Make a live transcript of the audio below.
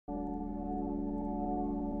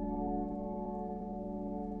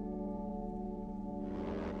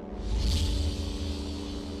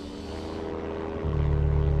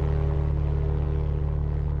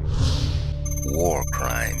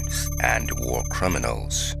and war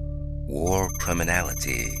criminals, war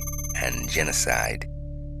criminality, and genocide.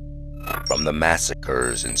 From the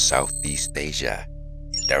massacres in Southeast Asia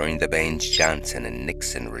during the Baines-Johnson and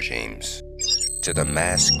Nixon regimes, to the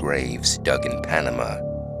mass graves dug in Panama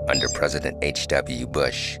under President H.W.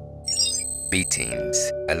 Bush,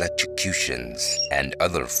 beatings, electrocutions, and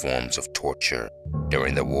other forms of torture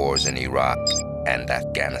during the wars in Iraq and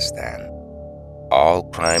Afghanistan. All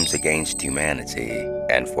crimes against humanity,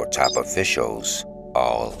 and for top officials,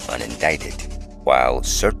 all unindicted, while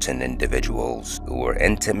certain individuals who were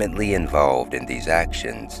intimately involved in these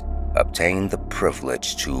actions obtained the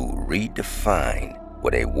privilege to redefine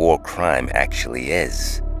what a war crime actually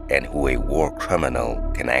is and who a war criminal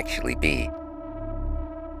can actually be.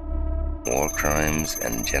 War crimes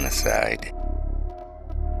and genocide.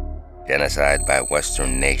 Genocide by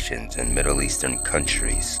Western nations and Middle Eastern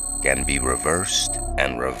countries can be reversed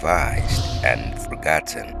and revised and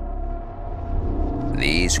forgotten.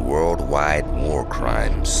 These worldwide war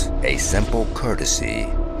crimes, a simple courtesy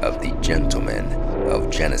of the gentlemen of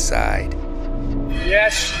genocide.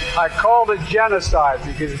 Yes, I called it genocide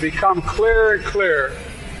because it's become clearer and clearer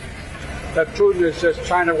that Putin is just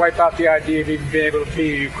trying to wipe out the idea of even being able to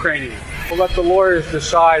be a Ukrainian. We'll let the lawyers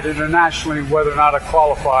decide internationally whether or not it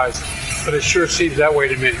qualifies, but it sure seems that way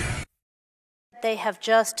to me. They have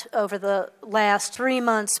just, over the last 3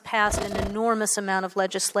 months, passed an enormous amount of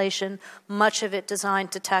legislation, much of it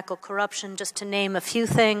designed to tackle corruption, just to name a few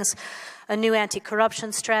things. A new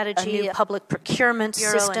anti-corruption strategy, a new public procurement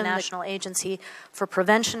system, a national agency for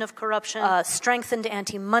prevention of corruption, strengthened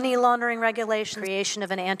anti-money laundering regulations, creation of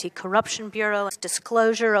an anti-corruption bureau,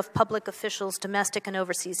 disclosure of public officials' domestic and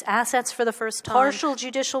overseas assets for the first time, partial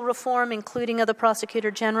judicial reform, including of the Prosecutor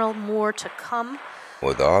General, more to come.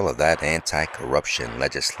 With all of that anti-corruption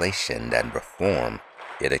legislation and reform,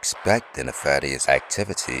 you'd expect the nefarious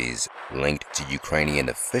activities linked to Ukrainian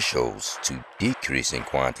officials to decrease in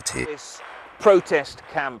quantity. This protest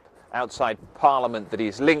camp outside Parliament that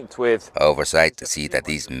is linked with oversight to see that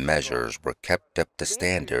these measures were kept up to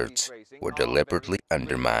standards were deliberately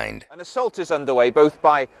undermined. An assault is underway both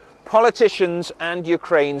by politicians and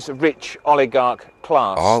Ukraine's rich oligarch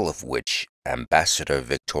class. All of which Ambassador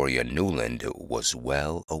Victoria Nuland was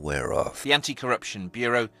well aware of. The Anti-Corruption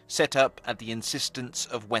Bureau set up at the insistence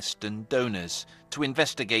of Western donors to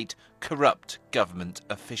investigate corrupt government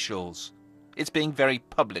officials. It's being very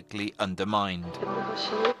publicly undermined.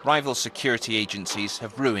 Rival security agencies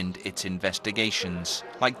have ruined its investigations,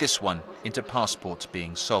 like this one into passports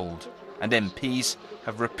being sold, and MPs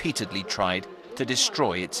have repeatedly tried to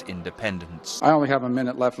destroy its independence. I only have a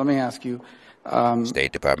minute left. Let me ask you.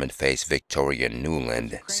 State Department face Victoria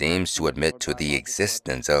Nuland seems to admit to the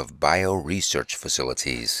existence of bio-research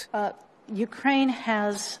facilities. Ukraine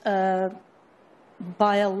has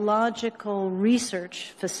biological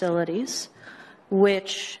research facilities,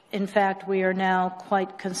 which, in fact, we are now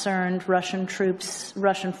quite concerned Russian troops,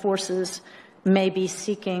 Russian forces may be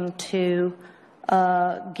seeking to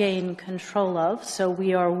gain control of. So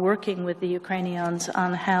we are working with the Ukrainians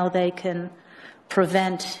on how they can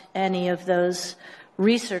prevent any of those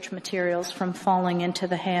research materials from falling into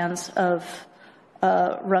the hands of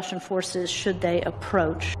Russian forces should they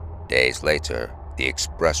approach. Days later, the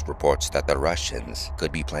Express reports that the Russians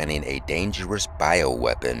could be planning a dangerous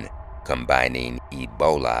bioweapon combining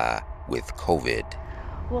Ebola with COVID.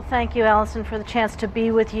 Well, thank you, Allison, for the chance to be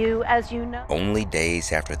with you. As you know, only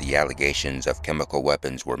days after the allegations of chemical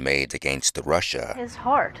weapons were made against Russia, his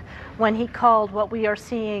heart when he called what we are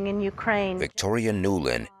seeing in Ukraine. Victoria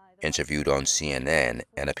Nuland interviewed on CNN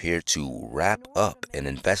and appeared to wrap up an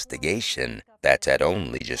investigation that had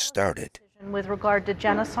only just started. With regard to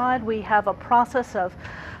genocide, we have a process of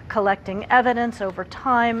collecting evidence over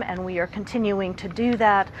time, and we are continuing to do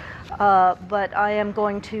that. But I am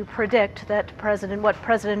going to predict that what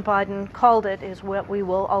President Biden called it is what we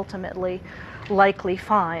will ultimately likely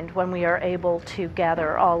find when we are able to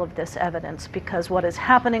gather all of this evidence, because what is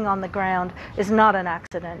happening on the ground is not an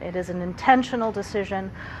accident. It is an intentional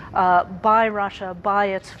decision by Russia, by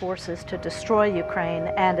its forces, to destroy Ukraine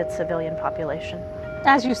and its civilian population.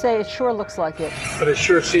 As you say, it sure looks like it. But it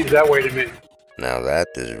sure seems that way to me. Now that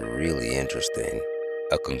is really interesting.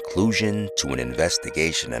 A conclusion to an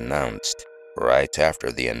investigation announced right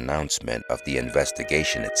after the announcement of the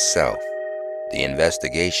investigation itself. The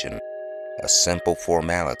investigation, a simple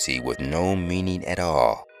formality with no meaning at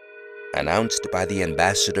all, announced by the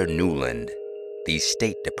Ambassador Nuland, the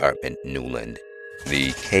State Department Nuland, the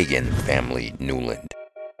Kagan family Nuland.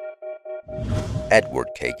 Edward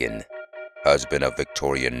Kagan, husband of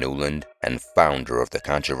Victoria Nuland and founder of the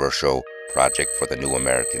controversial Project for the New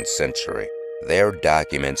American Century, their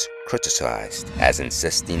documents criticized as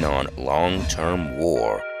insisting on long-term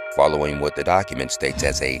war following what the document states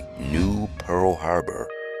as a new Pearl Harbor.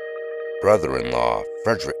 Brother-in-law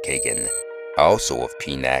Frederick Kagan, also of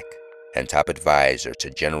PNAC and top advisor to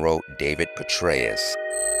General David Petraeus,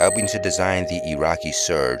 helping to design the Iraqi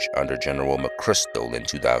surge under General McChrystal in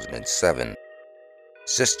 2007.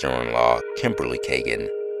 Sister-in-law Kimberly Kagan,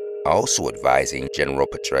 also advising General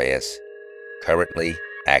Petraeus, currently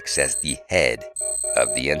acts as the head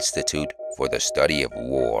of the Institute for the Study of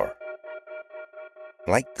War.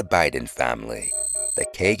 Like the Biden family, the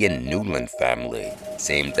Kagan-Nuland family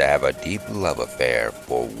seem to have a deep love affair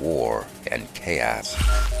for war and chaos.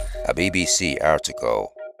 A BBC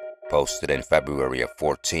article posted in February of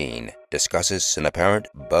 14 discusses an apparent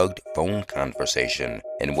bugged phone conversation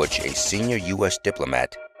in which a senior U.S.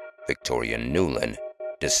 diplomat, Victoria Nuland,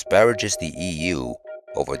 disparages the EU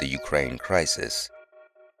over the Ukraine crisis.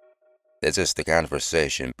 This is the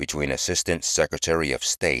conversation between Assistant Secretary of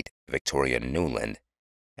State Victoria Nuland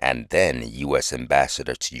and then U.S.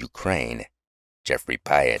 Ambassador to Ukraine, Jeffrey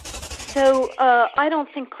Pyatt. So I don't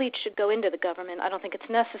think Cleach should go into the government. I don't think it's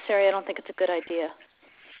necessary. I don't think it's a good idea.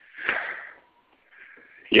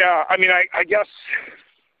 Yeah, I mean, I guess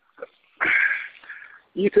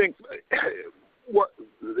you think, what,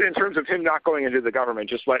 in terms of him not going into the government,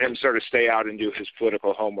 just let him sort of stay out and do his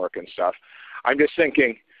political homework and stuff. I'm just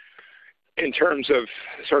thinking in terms of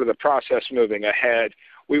sort of the process moving ahead,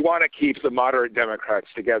 we want to keep the moderate Democrats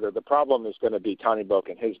together. The problem is going to be Tony Book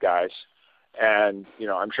and his guys. And, you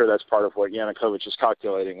know, I'm sure that's part of what Yanukovych is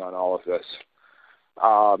calculating on all of this.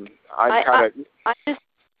 I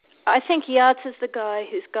think Yats is the guy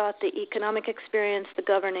who's got the economic experience, the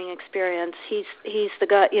governing experience. He's the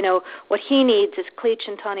guy, you know, what he needs is Cleach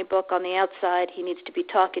and Tony Book on the outside. He needs to be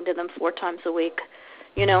talking to them 4 times a week,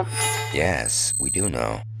 you know. Yes, we do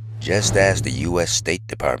know. Just as the U.S. State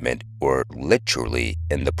Department were literally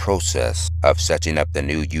in the process of setting up the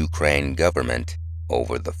new Ukraine government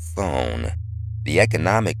over the phone, the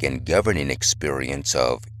economic and governing experience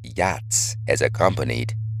of Yats is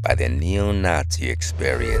accompanied by the neo-Nazi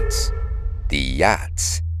experience. The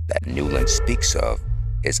Yats that Nuland speaks of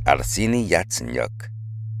is Arseny Yatsenyuk,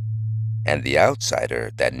 and the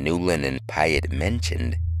outsider that Nuland and Pyatt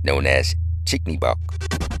mentioned, known as Chiknybuk,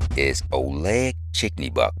 is Oleg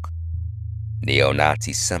Chiknybuk.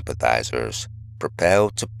 Neo-Nazi sympathizers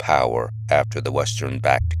propelled to power after the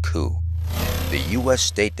Western-backed coup. The U.S.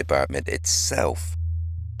 State Department itself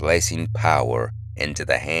placing power into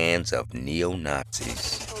the hands of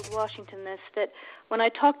neo-Nazis. I told Washington this, that when I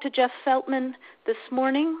talked to Jeff Feltman this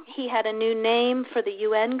morning, he had a new name for the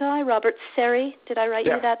UN guy, Robert Seri. Did I write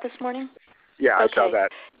you that this morning? Yeah, okay. I saw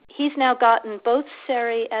that. He's now gotten both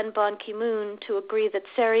Seri and Ban Ki-moon to agree that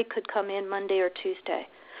Seri could come in Monday or Tuesday.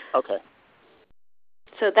 Okay.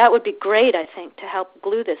 So that would be great, I think, to help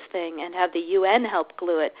glue this thing and have the UN help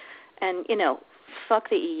glue it. And, you know, fuck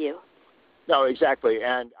the EU. No, exactly.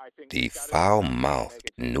 And I think the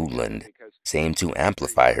foul-mouthed Nuland seemed to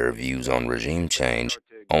amplify her views on regime change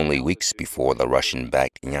only weeks before the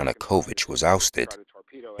Russian-backed Yanukovych was ousted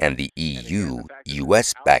and the EU,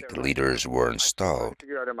 US-backed leaders were installed. I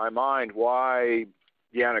figured out in my mind why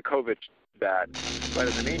Yanukovych did that. But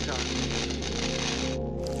in the meantime...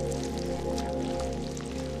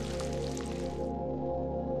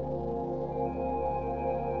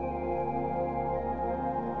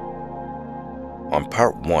 On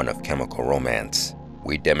part 1 of Chemical Romance,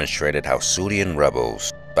 we demonstrated how Syrian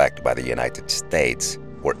rebels, backed by the United States,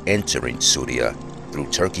 were entering Syria through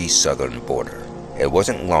Turkey's southern border. It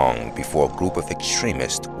wasn't long before a group of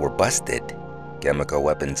extremists were busted, chemical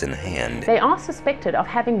weapons in hand. They are suspected of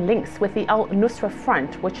having links with the Al-Nusra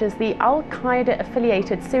Front, which is the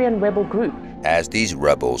Al-Qaeda-affiliated Syrian rebel group. As these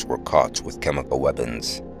rebels were caught with chemical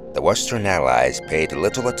weapons, the Western allies paid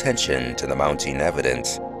little attention to the mounting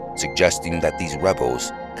evidence, suggesting that these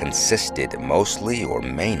rebels consisted mostly or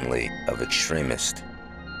mainly of extremists.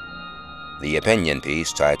 The opinion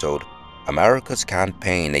piece titled, "America's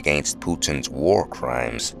Campaign Against Putin's War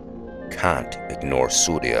Crimes Can't Ignore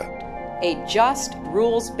Syria." A just,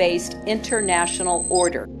 rules-based international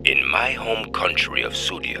order. In my home country of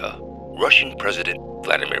Syria, Russian President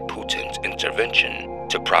Vladimir Putin's intervention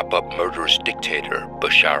to prop up murderous dictator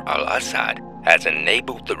Bashar al-Assad has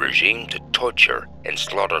enabled the regime to torture and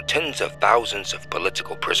slaughter tens of thousands of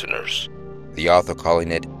political prisoners. The author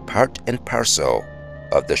calling it part and parcel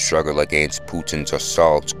of the struggle against Putin's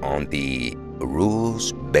assault on the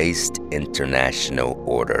rules-based international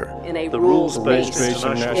order. In a rules-based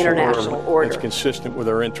international order that's consistent with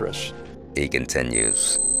our interests. He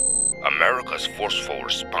continues, America's forceful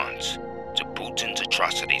response to Putin's atrocities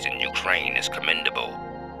atrocities in Ukraine is commendable,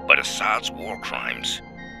 but Assad's war crimes,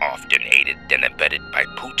 often aided and abetted by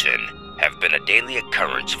Putin, have been a daily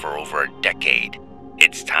occurrence for over a decade.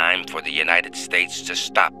 It's time for the United States to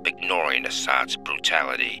stop ignoring Assad's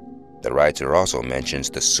brutality. The writer also mentions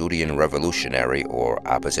the Syrian revolutionary or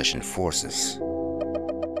opposition forces,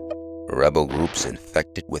 rebel groups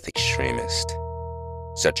infected with extremists,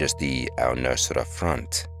 such as the Al-Nusra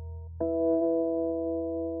Front.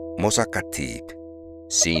 Musa Khatib,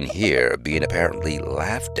 seen here being apparently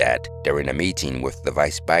laughed at during a meeting with the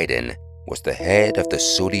Vice Biden, was the head of the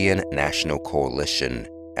Syrian National Coalition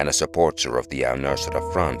and a supporter of the Al-Nusra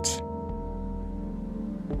Front.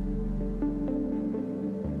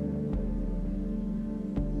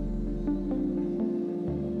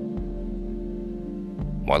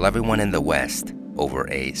 While everyone in the West, over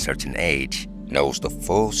a certain age, knows the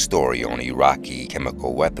full story on Iraqi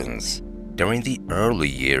chemical weapons, during the early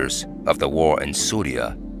years of the war in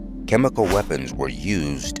Syria, chemical weapons were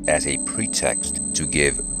used as a pretext to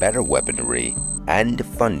give better weaponry and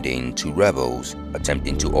funding to rebels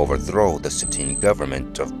attempting to overthrow the sitting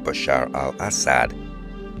government of Bashar al-Assad.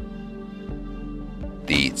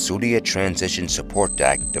 The Syria Transition Support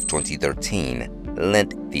Act of 2013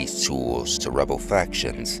 lent these tools to rebel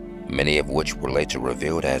factions, many of which were later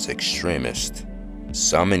revealed as extremist,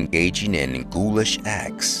 some engaging in ghoulish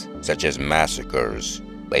acts such as massacres,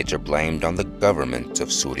 later blamed on the government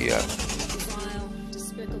of Syria. Wild,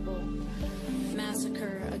 despicable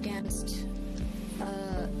massacre against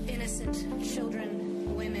innocent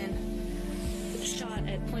children, women, shot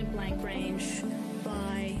at point-blank range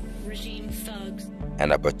by regime thugs.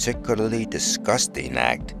 And a particularly disgusting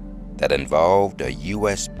act that involved a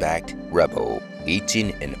US-backed rebel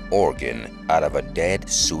eating an organ out of a dead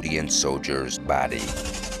Syrian soldier's body.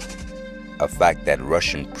 A fact that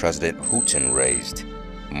Russian President Putin raised,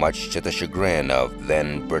 much to the chagrin of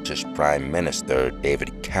then British Prime Minister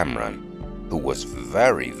David Cameron, who was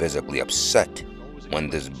very visibly upset when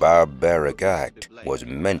this barbaric act was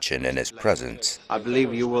mentioned in his presence. I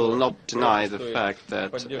believe you will not deny the fact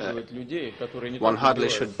that one hardly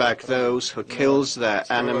should back those who kills their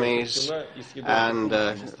enemies and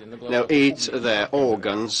eat their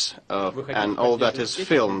organs and all that is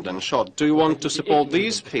filmed and shot. Do you want to support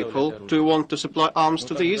these people? Do you want to supply arms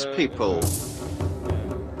to these people?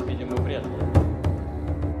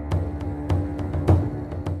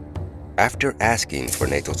 After asking for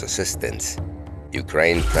NATO's assistance,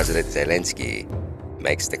 Ukraine President Zelensky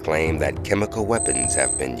makes the claim that chemical weapons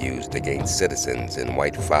have been used against citizens in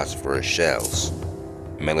white phosphorus shells.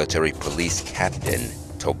 Military police captain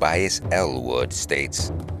Tobias Elwood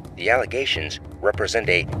states, "The allegations represent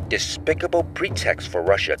a despicable pretext for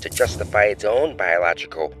Russia to justify its own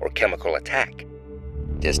biological or chemical attack."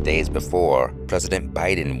 Just days before, President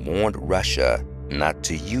Biden warned Russia not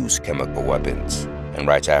to use chemical weapons, and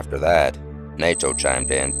right after that, NATO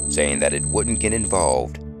chimed in, saying that it wouldn't get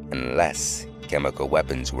involved unless chemical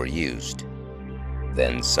weapons were used.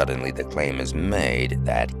 Then suddenly the claim is made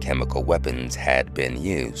that chemical weapons had been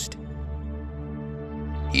used.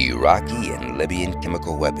 Iraqi and Libyan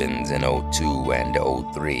chemical weapons in 2002 and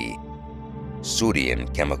 2003. Syrian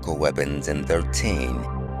chemical weapons in 2013.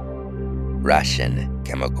 Russian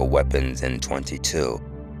chemical weapons in 2022.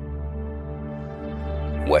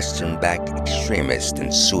 Western-backed extremists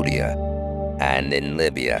in Syria and in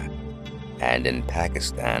Libya, and in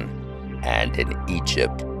Pakistan, and in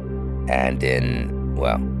Egypt, and in,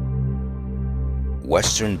 well,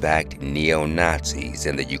 Western-backed neo-Nazis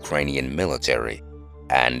in the Ukrainian military,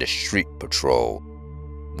 and the street patrol,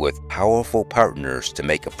 with powerful partners to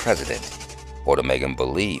make a president, or to make him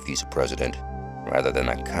believe he's a president, rather than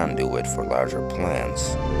a conduit for larger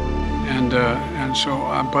plans.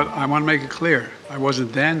 But I want to make it clear, I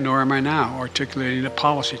wasn't then, nor am I now, articulating a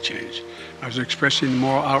policy change. I was expressing the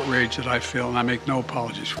moral outrage that I feel, and I make no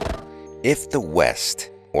apologies for it. If the West,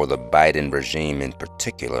 or the Biden regime in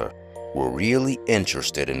particular, were really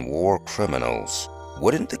interested in war criminals,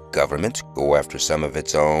 wouldn't the government go after some of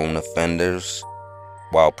its own offenders?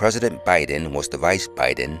 While President Biden was the Vice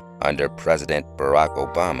Biden under President Barack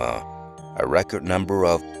Obama, a record number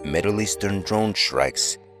of Middle Eastern drone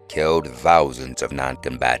strikes killed thousands of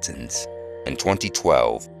non-combatants. In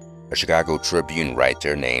 2012, a Chicago Tribune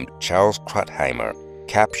writer named Charles Krautheimer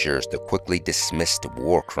captures the quickly dismissed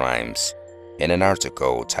war crimes in an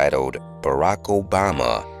article titled "Barack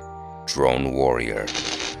Obama, Drone Warrior."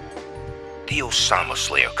 The Osama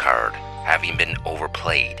Slayer card having been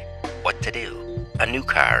overplayed, what to do? A new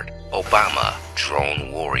card, Obama,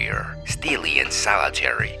 Drone Warrior, steely and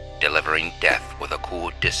solitary, delivering death with a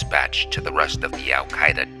cool dispatch to the rest of the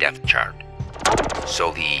Al-Qaeda death chart.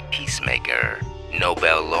 So the peacemaker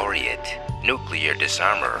Nobel laureate, nuclear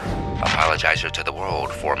disarmer, apologizer to the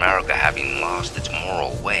world for America having lost its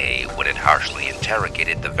moral way when it harshly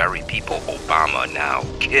interrogated the very people Obama now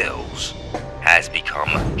kills, has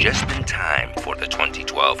become just in time for the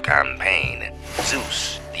 2012 campaign,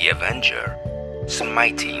 Zeus the Avenger,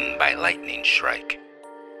 smiting by lightning strike.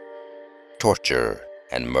 Torture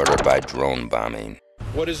and murder by drone bombing.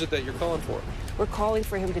 What is it that you're calling for? We're calling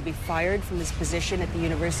for him to be fired from his position at the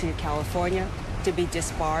University of California, to be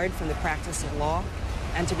disbarred from the practice of law,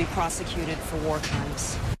 and to be prosecuted for war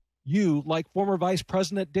crimes. You, like former Vice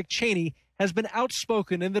President Dick Cheney, has been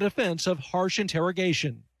outspoken in the defense of harsh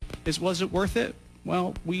interrogation. Was it worth it?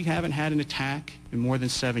 Well, we haven't had an attack in more than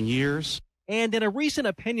 7 years. And in a recent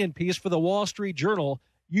opinion piece for the Wall Street Journal,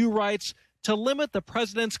 you writes, to limit the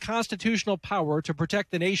president's constitutional power to protect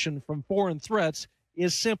the nation from foreign threats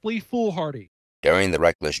is simply foolhardy. During the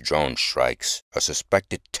reckless drone strikes, a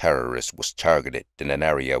suspected terrorist was targeted in an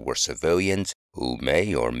area where civilians, who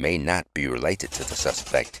may or may not be related to the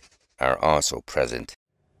suspect, are also present.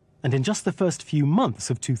 And in just the first few months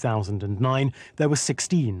of 2009, there were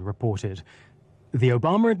 16 reported. The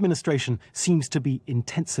Obama administration seems to be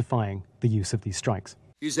intensifying the use of these strikes.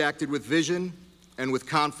 He's acted with vision and with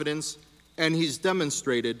confidence, and he's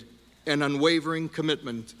demonstrated an unwavering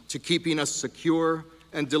commitment to keeping us secure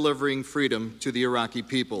and delivering freedom to the Iraqi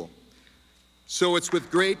people. So it's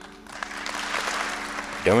with great...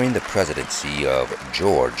 During the presidency of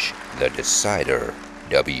George the Decider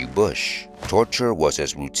W. Bush, torture was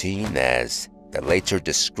as routine as the later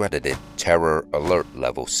discredited terror alert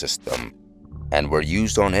level system, and were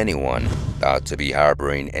used on anyone thought to be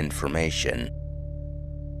harboring information.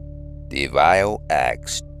 The vile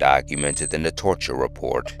acts documented in the torture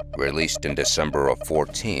report, released in December of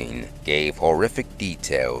 2014, gave horrific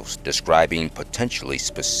details describing potentially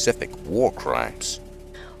specific war crimes.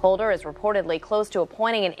 Holder is reportedly close to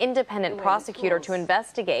appointing an independent prosecutor to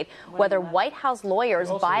investigate whether White House lawyers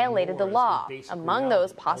violated the law. Among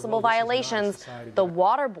those possible violations, the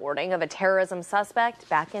waterboarding of a terrorism suspect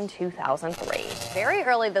back in 2003. Very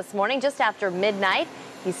early this morning, just after midnight,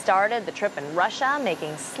 he started the trip in Russia,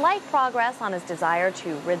 making slight progress on his desire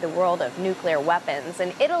to rid the world of nuclear weapons.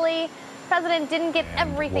 In Italy, the president didn't get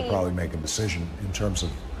everything. We'll probably make a decision in terms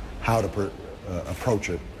of how to approach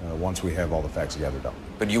it once we have all the facts gathered up.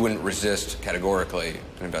 But you wouldn't resist categorically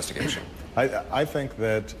an investigation? I think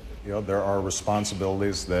that there are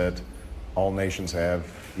responsibilities that all nations have,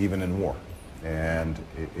 even in war. And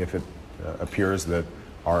if it appears that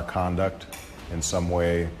our conduct in some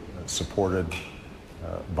way supported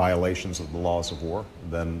violations of the laws of war,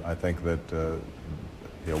 then I think that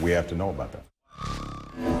we have to know about that.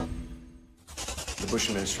 The Bush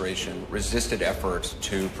administration resisted efforts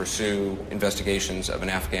to pursue investigations of an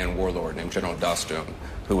Afghan warlord named General Dostum,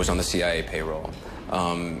 who was on the CIA payroll.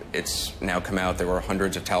 It's now come out there were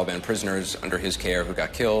hundreds of Taliban prisoners under his care who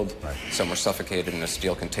got killed. Right. Some were suffocated in a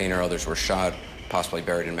steel container, others were shot, possibly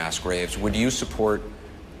buried in mass graves. Would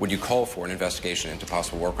you call for an investigation into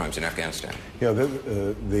possible war crimes in Afghanistan?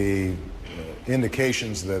 The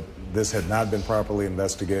indications that this had not been properly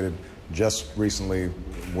investigated just recently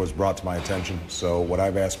was brought to my attention. So what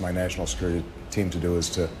I've asked my national security team to do is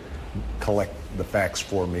to collect the facts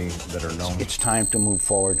for me that are known. It's time to move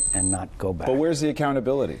forward and not go back. But where's the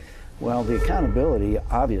accountability? Well, the accountability,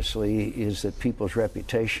 obviously, is that people's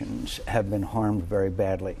reputations have been harmed very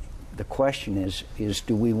badly. The question is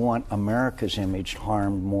do we want America's image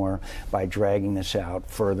harmed more by dragging this out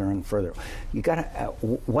further and further? You got to.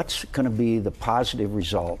 What's going to be the positive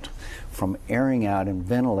result from airing out and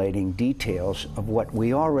ventilating details of what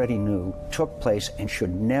we already knew took place and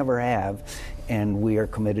should never have, and we are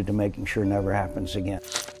committed to making sure never happens again?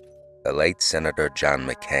 The late Senator John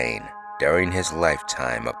McCain, during his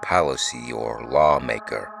lifetime a policy or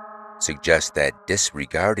lawmaker, suggests that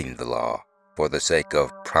disregarding the law for the sake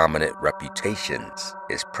of prominent reputations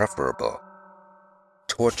is preferable.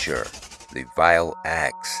 Torture, the vile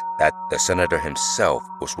acts that the senator himself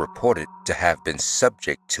was reported to have been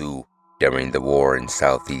subject to during the war in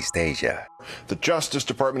Southeast Asia. The Justice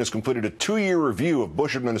Department has completed a 2-year review of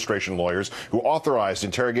Bush administration lawyers who authorized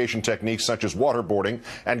interrogation techniques such as waterboarding,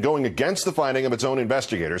 and going against the finding of its own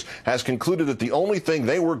investigators, has concluded that the only thing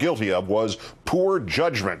they were guilty of was poor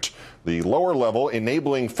judgment. The lower level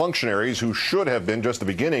enabling functionaries who should have been just the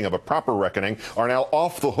beginning of a proper reckoning are now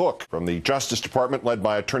off the hook. From the Justice Department, led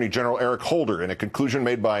by Attorney General Eric Holder, in a conclusion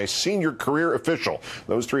made by a senior career official,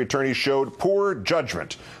 those 3 attorneys showed poor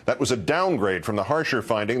judgment. That was a downgrade from the harsher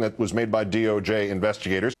finding that was made by DOJ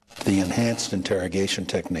investigators. The enhanced interrogation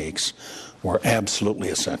techniques were absolutely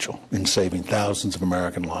essential in saving thousands of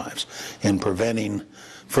American lives, in preventing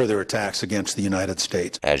further attacks against the United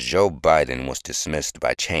States. As Joe Biden was dismissed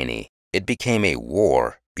by Cheney, it became a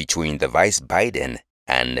war between the Vice Biden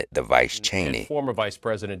and the Vice Cheney. And former Vice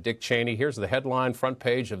President Dick Cheney. Here's the headline, front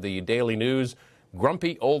page of the Daily News.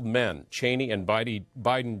 Grumpy old men, Cheney and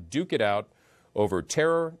Biden duke it out over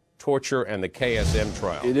terror, torture, and the KSM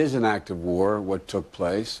trial. It is an act of war, what took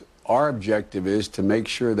place. Our objective is to make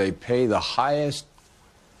sure they pay the highest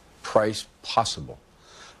price possible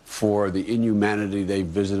for the inhumanity they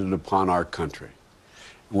visited upon our country.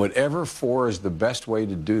 Whatever for is the best way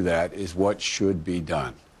to do that is what should be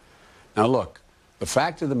done. Now look, the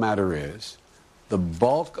fact of the matter is, the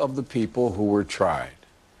bulk of the people who were tried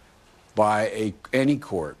by any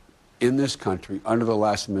court in this country under the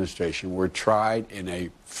last administration were tried in a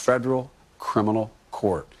federal criminal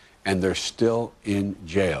court, and they're still in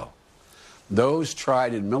jail. Those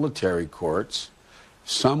tried in military courts,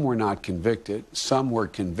 some were not convicted, some were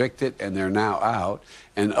convicted and they're now out,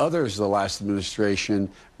 and others the last administration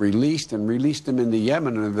released them into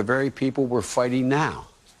Yemen, and the very people we're fighting now.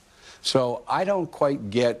 So I don't quite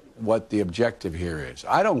get what the objective here is.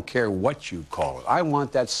 I don't care what you call it. I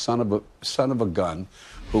want that son of a gun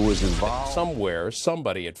who was involved. Somewhere,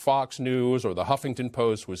 somebody at Fox News or the Huffington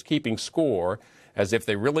Post was keeping score as if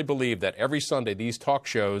they really believed that every Sunday these talk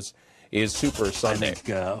shows is Super Sunday. I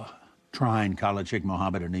think trying Khalid Sheikh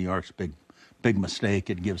Mohammed in New York's big mistake.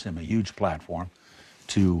 It gives him a huge platform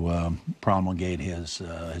to promulgate his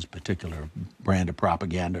particular brand of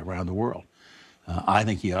propaganda around the world. I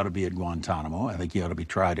think he ought to be at Guantanamo. I think he ought to be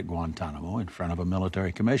tried at Guantanamo in front of a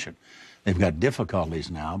military commission. They've got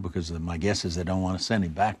difficulties now because my guess is they don't want to send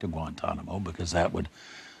him back to Guantanamo because that would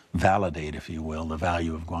validate, if you will, the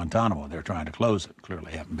value of Guantanamo. They're trying to close it.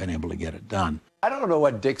 Clearly haven't been able to get it done. I don't know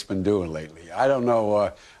what Dick's been doing lately. I don't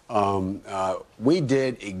know. We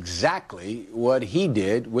did exactly what he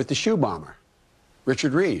did with the shoe bomber,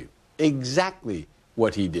 Richard Reeve. Exactly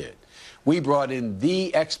what he did. We brought in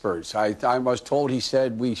the experts. I was told he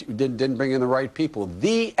said we didn't bring in the right people.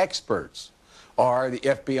 The experts are the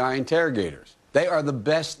FBI interrogators. They are the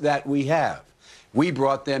best that we have. We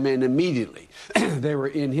brought them in immediately. They were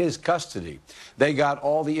in his custody. They got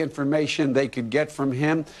all the information they could get from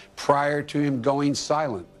him prior to him going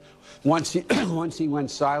silent. Once he went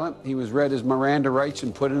silent, he was read his Miranda rights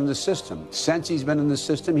and put in the system. Since he's been in the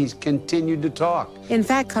system, he's continued to talk. In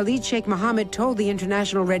fact, Khalid Sheikh Mohammed told the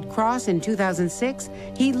International Red Cross in 2006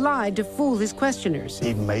 he lied to fool his questioners.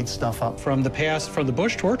 He made stuff up. From the past, from the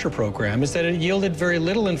Bush torture program, is that it yielded very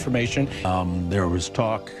little information. There was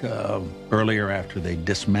talk earlier after they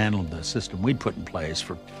dismantled the system we'd put in place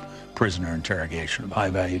for prisoner interrogation of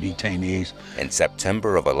high-value detainees. In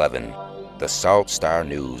September of 11, the Salt Star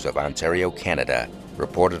News of Ontario, Canada,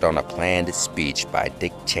 reported on a planned speech by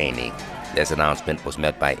Dick Cheney. This announcement was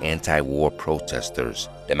met by anti-war protesters,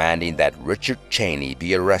 demanding that Richard Cheney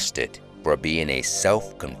be arrested for being a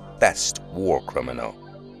self-confessed war criminal.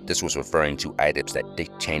 This was referring to items that Dick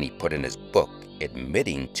Cheney put in his book,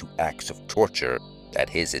 admitting to acts of torture that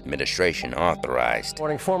his administration authorized.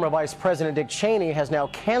 Morning, former Vice President Dick Cheney has now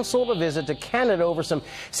canceled a visit to Canada over some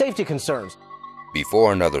safety concerns.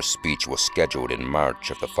 Before another speech was scheduled in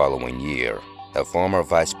March of the following year, the former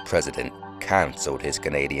vice president canceled his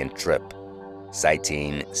Canadian trip,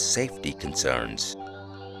 citing safety concerns.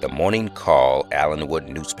 The Morning Call Allenwood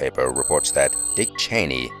newspaper reports that Dick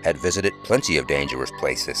Cheney had visited plenty of dangerous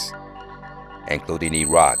places, including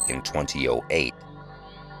Iraq in 2008.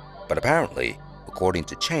 But apparently, according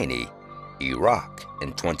to Cheney, Iraq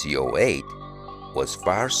in 2008 was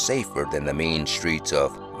far safer than the mean streets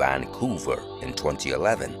of Vancouver in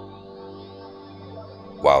 2011.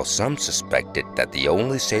 While some suspected that the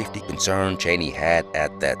only safety concern Cheney had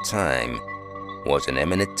at that time was an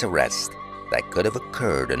imminent arrest that could have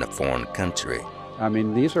occurred in a foreign country. I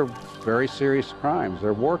mean, these are very serious crimes.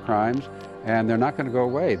 They're war crimes, and they're not going to go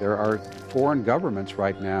away. There are foreign governments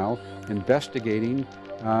right now investigating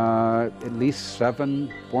at least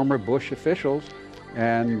 7 former Bush officials,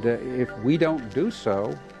 and if we don't do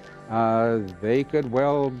so, they could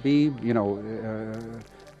well be,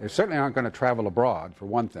 they certainly aren't going to travel abroad, for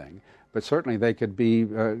one thing, but certainly they could be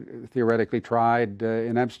theoretically tried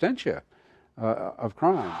in absentia of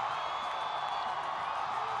crime.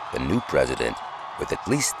 The new president, with at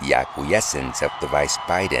least the acquiescence of the Vice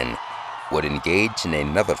Biden, would engage in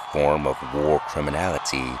another form of war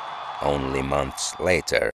criminality only months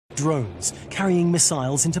later. Drones carrying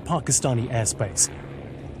missiles into Pakistani airspace.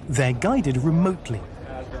 They're guided remotely.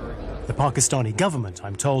 The Pakistani government,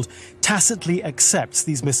 I'm told, tacitly accepts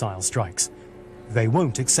these missile strikes. They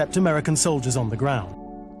won't accept American soldiers on the ground.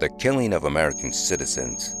 The killing of American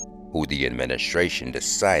citizens who the administration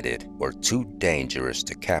decided were too dangerous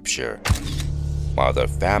to capture, while their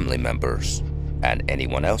family members and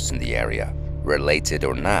anyone else in the area, related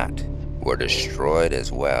or not, were destroyed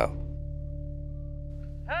as well.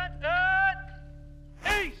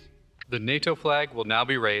 The NATO flag will now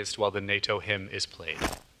be raised while the NATO hymn is played.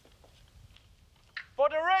 For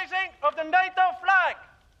the raising of the NATO flag,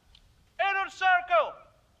 inner circle,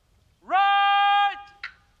 right,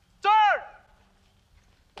 turn,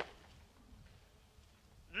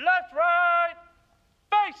 left, right,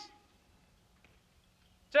 face,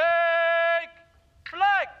 take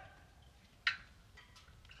flag,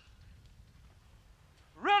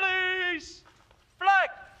 release flag.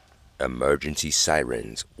 Emergency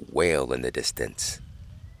sirens wail in the distance,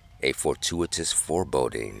 a fortuitous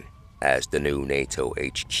foreboding as the new NATO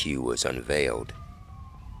HQ is unveiled.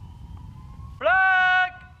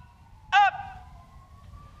 Flag up!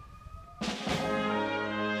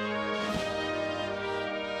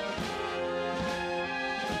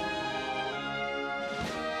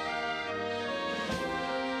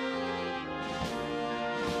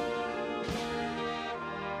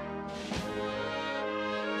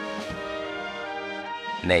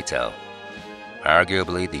 NATO,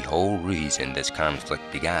 arguably the whole reason this conflict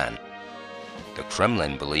began. The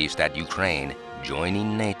Kremlin believes that Ukraine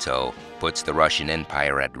joining NATO puts the Russian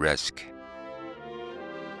Empire at risk.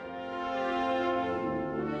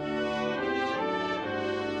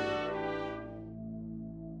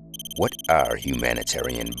 What are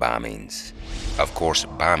humanitarian bombings? Of course,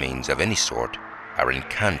 bombings of any sort are in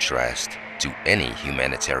contrast to any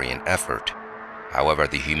humanitarian effort. However,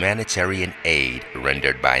 the humanitarian aid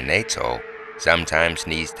rendered by NATO sometimes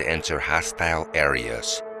needs to enter hostile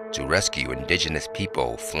areas to rescue indigenous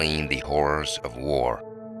people fleeing the horrors of war.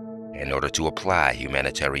 In order to apply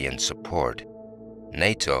humanitarian support,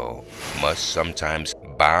 NATO must sometimes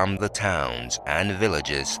bomb the towns and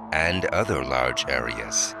villages and other large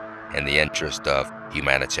areas in the interest of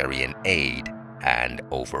humanitarian aid and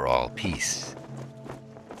overall peace.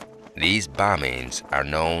 These bombings are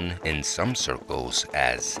known in some circles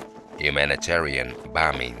as humanitarian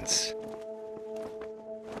bombings.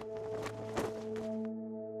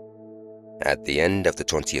 At the end of the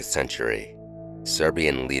 20th century,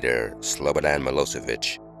 Serbian leader Slobodan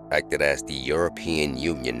Milosevic acted as the European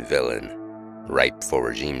Union villain, ripe for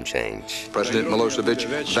regime change. President Milosevic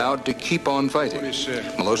vowed to keep on fighting.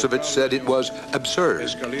 Milosevic said it was absurd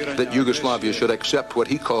that Yugoslavia should accept what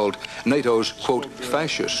he called NATO's, quote,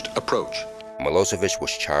 fascist approach. Milosevic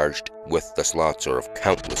was charged with the slaughter of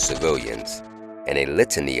countless civilians and a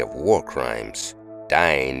litany of war crimes,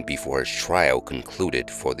 dying before his trial concluded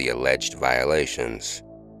for the alleged violations.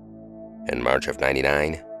 In March of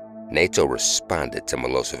 '99, NATO responded to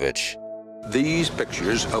Milosevic. These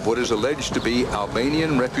pictures of what is alleged to be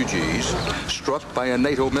Albanian refugees struck by a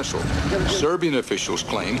NATO missile. Serbian officials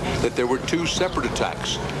claim that there were two separate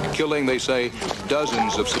attacks, killing, they say,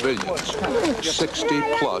 dozens of civilians, 60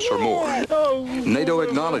 plus or more. NATO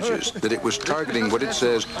acknowledges that it was targeting what it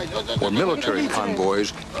says were military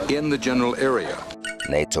convoys in the general area.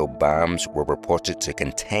 NATO bombs were reported to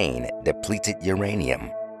contain depleted uranium,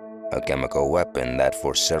 a chemical weapon that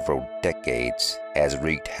for several decades has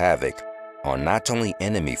wreaked havoc on not only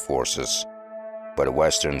enemy forces, but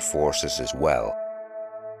Western forces as well.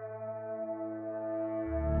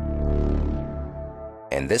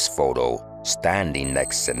 In this photo, standing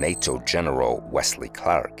next to NATO General Wesley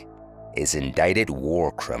Clark, is indicted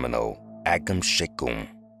war criminal Agam Shekum.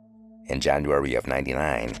 In January of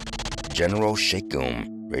 '99, General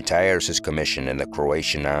Shekum retires his commission in the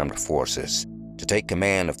Croatian Armed Forces to take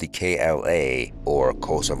command of the KLA, or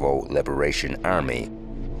Kosovo Liberation Army,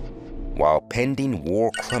 while pending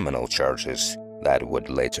war criminal charges that would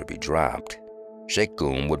later be dropped.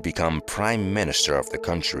 Shekum would become Prime Minister of the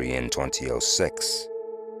country in 2006.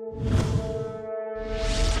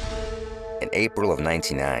 In April of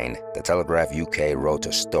 '99, The Telegraph UK wrote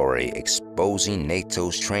a story exposing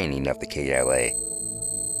NATO's training of the KLA,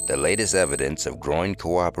 the latest evidence of growing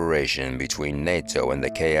cooperation between NATO and the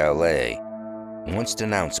KLA, once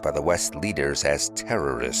denounced by the West leaders as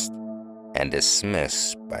terrorists and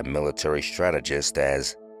dismissed by military strategists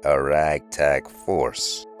as a ragtag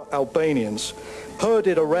force. Albanians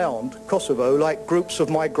herded around Kosovo like groups of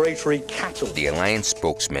migratory cattle. The alliance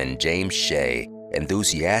spokesman James Shea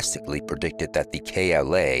enthusiastically predicted that the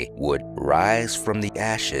KLA would rise from the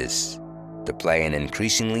ashes to play an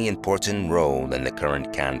increasingly important role in the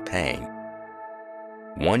current campaign.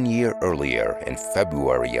 1 year earlier, in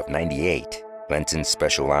February of '98, Clinton's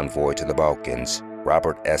special envoy to the Balkans,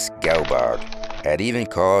 Robert S. Gelbard, had even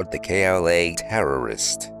called the KLA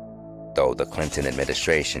terrorist. though the Clinton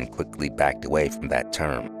administration quickly backed away from that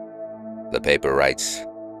term. The paper writes,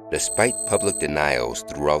 despite public denials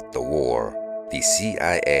throughout the war, the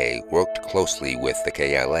CIA worked closely with the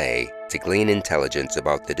KLA to glean intelligence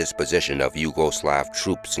about the disposition of Yugoslav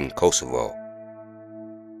troops in Kosovo.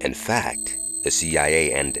 In fact, the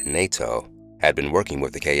CIA and NATO had been working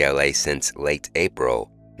with the KLA since late April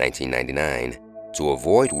 1999. To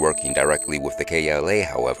avoid working directly with the KLA,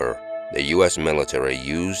 however, the U.S. military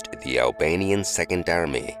used the Albanian Second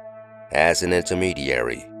Army as an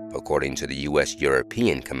intermediary, according to the U.S.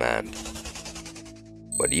 European Command.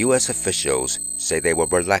 But U.S. officials say they were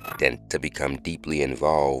reluctant to become deeply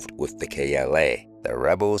involved with the KLA. The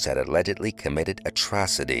rebels had allegedly committed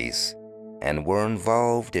atrocities and were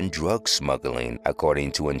involved in drug smuggling,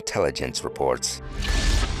 according to intelligence reports.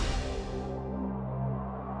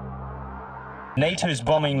 NATO is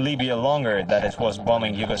bombing Libya longer than it was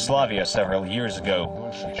bombing Yugoslavia several years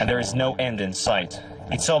ago, and there is no end in sight.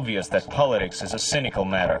 It's obvious that politics is a cynical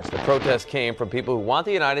matter. The protest came from people who want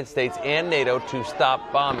the United States and NATO to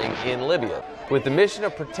stop bombing in Libya, with the mission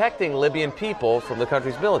of protecting Libyan people from the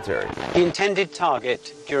country's military. The intended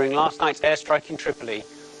target during last night's airstrike in Tripoli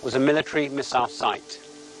was a military missile site.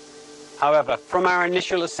 However, from our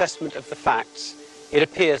initial assessment of the facts, it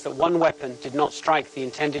appears that one weapon did not strike the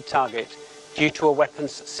intended target due to a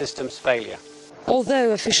weapons systems failure.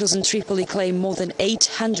 Although officials in Tripoli claim more than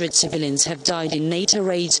 800 civilians have died in NATO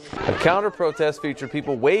raids. A counter-protest featured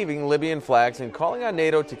people waving Libyan flags and calling on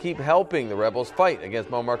NATO to keep helping the rebels fight against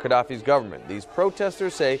Muammar Gaddafi's government. These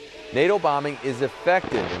protesters say NATO bombing is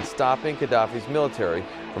effective in stopping Gaddafi's military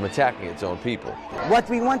from attacking its own people. What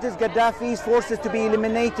we want is Gaddafi's forces to be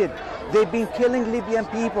eliminated. They've been killing Libyan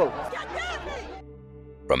people.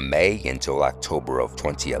 From May until October of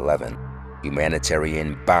 2011,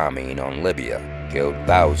 humanitarian bombing on Libya killed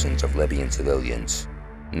thousands of Libyan civilians,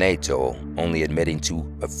 NATO only admitting to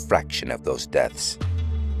a fraction of those deaths.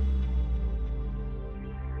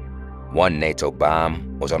 One NATO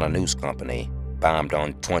bomb was on a news company, bombed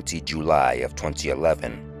on 20 July of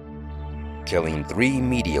 2011, killing 3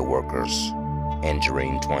 media workers,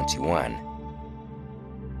 injuring 21.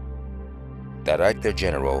 Director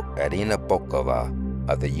General Irina Bokova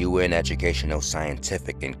of the UN Educational,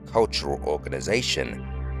 Scientific, and Cultural Organization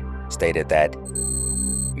stated that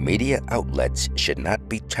media outlets should not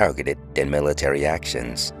be targeted in military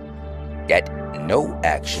actions. Yet no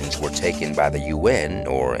actions were taken by the UN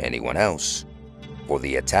or anyone else for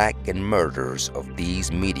the attack and murders of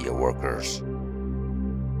these media workers.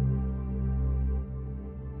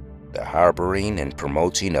 The harboring and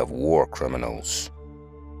promoting of war criminals,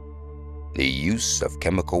 the use of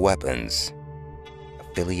chemical weapons,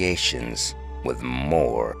 affiliations with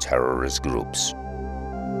more terrorist groups.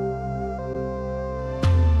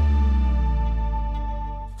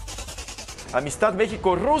 Amistad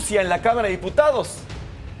México-Rusia en la Cámara de Diputados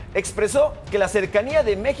expresó que la cercanía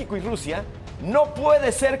de México y Rusia no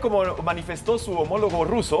puede ser como manifestó su homólogo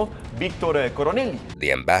ruso, Víctor Coronelli.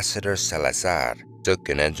 The ambassador Salazar took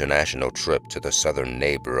an international trip to the southern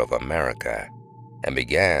neighbor of America and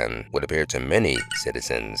began, what appeared to many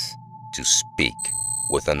citizens, to speak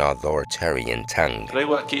with an authoritarian tongue.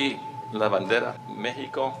 Traigo aquí la bandera,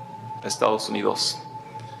 México, Estados Unidos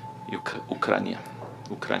y Ucrania.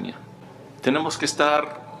 Tenemos que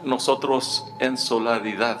estar nosotros en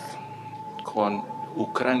solidaridad con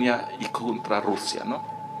Ucrania y contra Rusia, ¿no?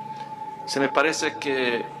 Se me parece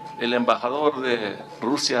que el embajador de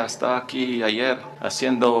Rusia estaba aquí ayer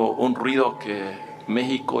haciendo un ruido que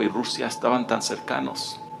México y Rusia estaban tan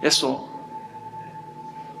cercanos. Eso,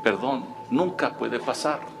 perdón, nunca puede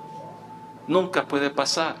pasar. Nunca puede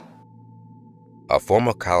pasar. A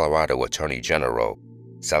former Colorado Attorney General,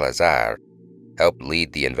 Salazar, helped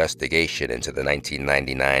lead the investigation into the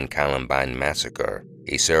 1999 Columbine massacre.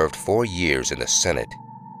 He served 4 years in the Senate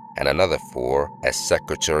and another 4 as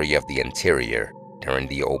Secretary of the Interior during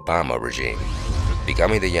the Obama regime,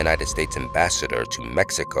 becoming the United States ambassador to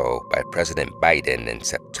Mexico by President Biden in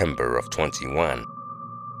September of 21.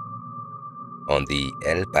 On the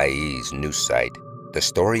El País news site, the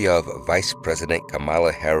story of Vice President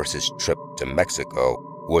Kamala Harris's trip to Mexico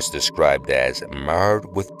was described as marred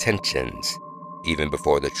with tensions even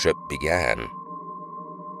before the trip began.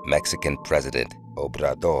 Mexican President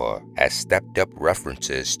Obrador has stepped up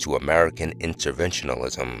references to American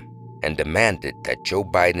interventionism and demanded that Joe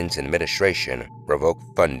Biden's administration revoke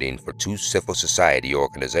funding for 2 civil society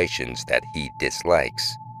organizations that he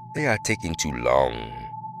dislikes. They are taking too long,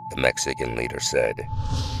 the Mexican leader said.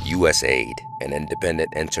 USAID, an independent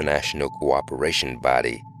international cooperation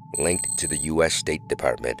body linked to the U.S. State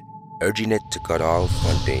Department, urging it to cut all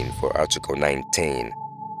funding for Article 19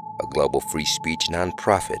 a global free speech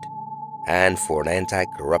nonprofit, and for an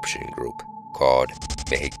anti-corruption group called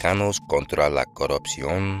Mexicanos contra la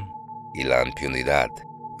Corrupción y la Impunidad.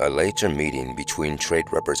 A later meeting between trade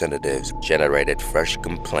representatives generated fresh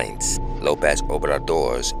complaints. López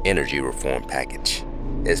Obrador's energy reform package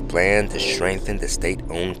is planned to strengthen the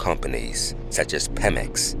state-owned companies such as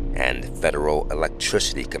Pemex and Federal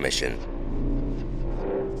Electricity Commission.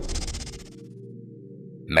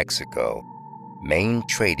 Mexico, main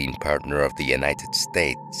trading partner of the United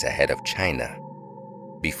States ahead of China.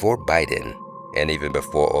 Before Biden, and even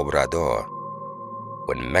before Obrador,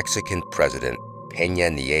 when Mexican President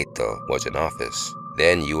Peña Nieto was in office,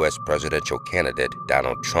 then U.S. presidential candidate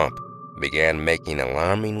Donald Trump began making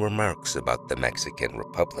alarming remarks about the Mexican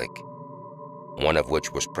Republic, one of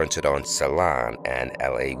which was printed on Salon and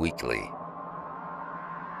LA Weekly.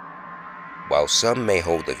 While some may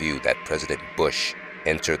hold the view that President Bush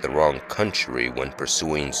entered the wrong country when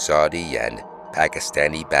pursuing Saudi and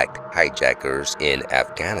Pakistani-backed hijackers in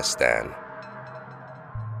Afghanistan,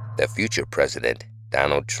 the future president,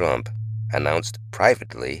 Donald Trump, announced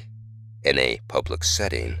privately in a public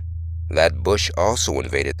setting that Bush also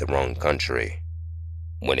invaded the wrong country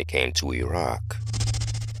when it came to Iraq.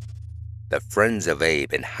 The Friends of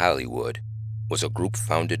Abe in Hollywood was a group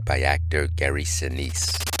founded by actor Gary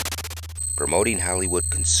Sinise, promoting Hollywood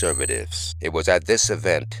conservatives. It was at this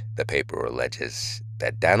event, the paper alleges,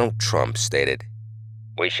 that Donald Trump stated,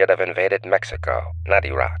 "We should have invaded Mexico, not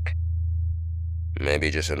Iraq."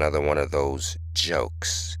 Maybe just another one of those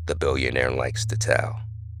jokes the billionaire likes to tell.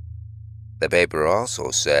 The paper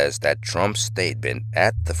also says that Trump's statement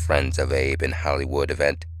at the Friends of Abe in Hollywood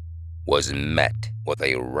event was met with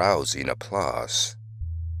a rousing applause.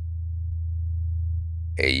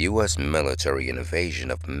 A U.S. military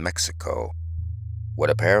invasion of Mexico would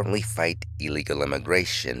apparently fight illegal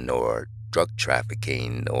immigration or drug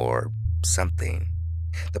trafficking or something.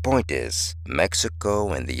 The point is,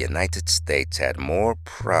 Mexico and the United States had more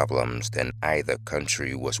problems than either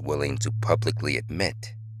country was willing to publicly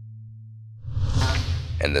admit.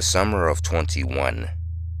 In the summer of 21,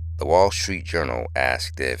 the Wall Street Journal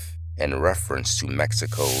asked if, in reference to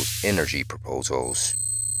Mexico's energy proposals,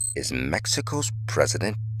 is Mexico's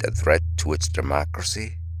president a threat to its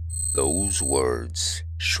democracy? Those words,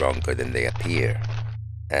 stronger than they appear,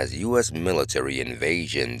 as U.S. military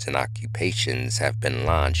invasions and occupations have been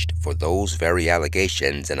launched for those very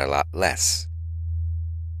allegations and a lot less.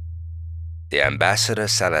 The Ambassador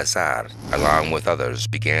Salazar, along with others,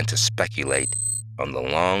 began to speculate on the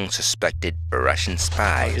long-suspected Russian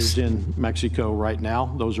spies. Is in Mexico right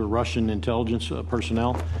now. Those are Russian intelligence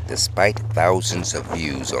personnel. Despite thousands of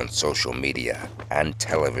views on social media and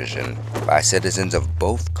television by citizens of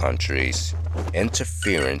both countries,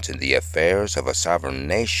 interference in the affairs of a sovereign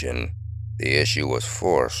nation, the issue was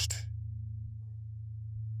forced.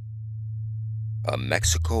 A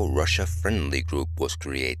Mexico-Russia friendly group was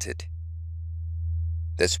created.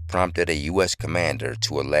 This prompted a U.S. commander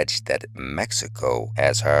to allege that Mexico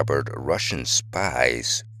has harbored Russian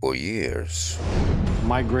spies for years.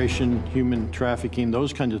 Migration, human trafficking,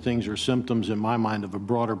 those kinds of things are symptoms, in my mind, of a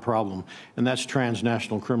broader problem, and that's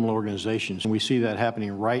transnational criminal organizations. And we see that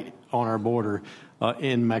happening right on our border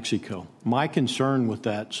in Mexico. My concern with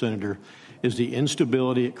that, Senator, is the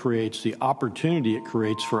instability it creates, the opportunity it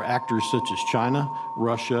creates for actors such as China,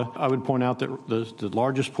 Russia. I would point out that the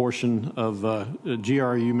largest portion of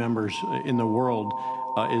GRU members in the world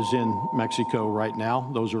is in Mexico right now.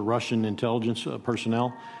 Those are Russian intelligence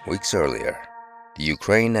personnel. Weeks earlier, the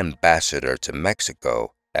Ukraine ambassador to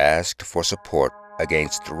Mexico asked for support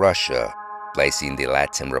against Russia, placing the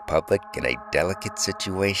Latin Republic in a delicate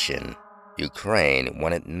situation. Ukraine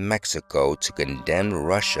wanted Mexico to condemn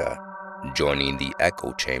Russia, joining the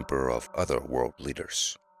echo chamber of other world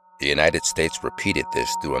leaders. The United States repeated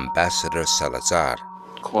this through Ambassador Salazar.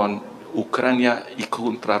 Con Ucrania y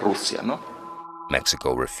contra Rusia, ¿no?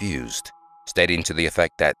 Mexico refused, stating to the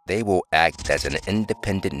effect that they will act as an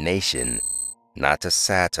independent nation, not a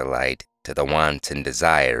satellite to the wanton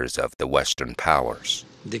desires of the Western powers.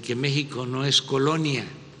 De que México no es colonia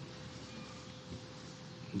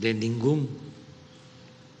de ningún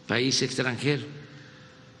país extranjero,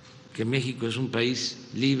 que México es un país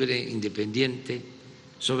libre, independiente,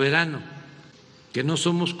 soberano, que no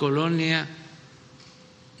somos colonia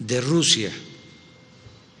de Rusia,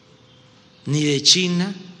 ni de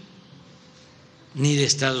China, ni de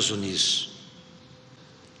Estados Unidos,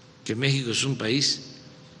 que México es un país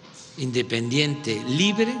independiente,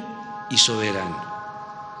 libre y soberano.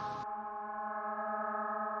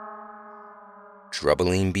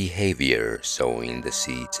 Troubling behavior sowing the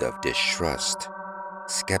seeds of distrust,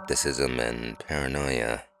 skepticism, and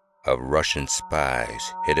paranoia. of Russian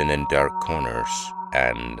spies hidden in dark corners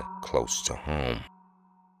and close to home.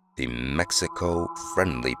 The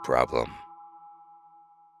Mexico-friendly problem.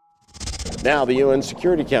 Now the UN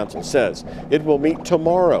Security Council says it will meet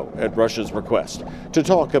tomorrow at Russia's request to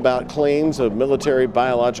talk about claims of military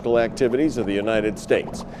biological activities of the United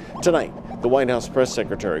States. Tonight, the White House press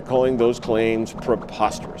secretary calling those claims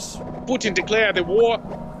preposterous. Putin declared a war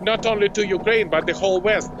not only to Ukraine but the whole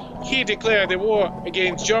West. He declared a war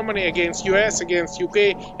against Germany, against US, against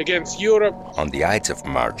UK, against Europe. On the Ides of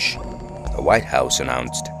March, the White House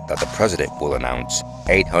announced that the president will announce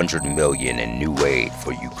 $800 million in new aid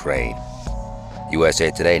for Ukraine.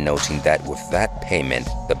 USA Today noting that with that payment,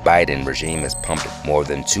 the Biden regime has pumped more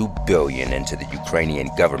than $2 billion into the Ukrainian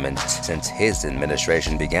government since his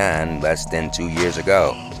administration began less than 2 years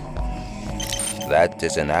ago. That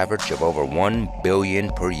is an average of over $1 billion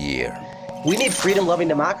per year. We need freedom-loving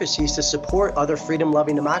democracies to support other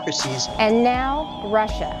freedom-loving democracies. And now,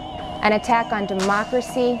 Russia, an attack on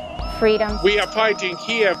democracy, freedom. We are fighting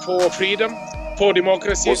here for freedom, for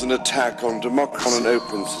democracy. It was an attack on democracy, on an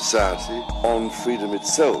open society, on freedom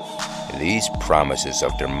itself. These promises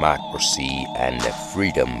of democracy and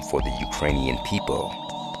freedom for the Ukrainian people,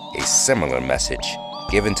 a similar message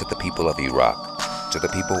given to the people of Iraq, to the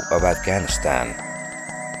people of Afghanistan,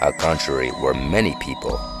 a country where many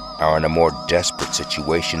people are in a more desperate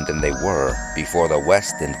situation than they were before the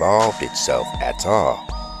West involved itself at all.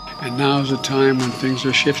 And now is a time when things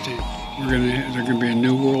are shifting. There's going to be a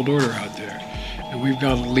new world order out there, and we've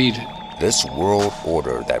got to lead it. This world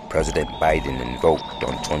order that President Biden invoked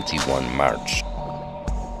on 21 March,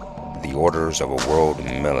 the orders of a world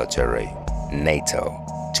military, NATO,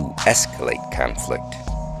 to escalate conflict,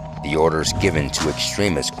 the orders given to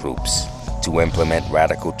extremist groups to implement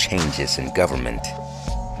radical changes in government,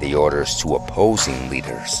 the orders to opposing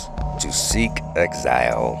leaders to seek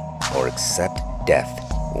exile or accept death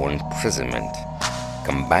or imprisonment,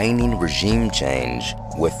 combining regime change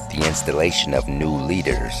with the installation of new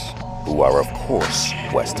leaders who are, of course,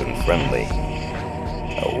 Western-friendly.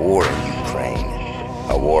 A war in Ukraine,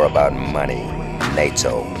 a war about money,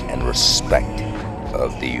 NATO, and respect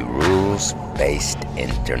of the rules-based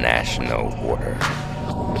international order.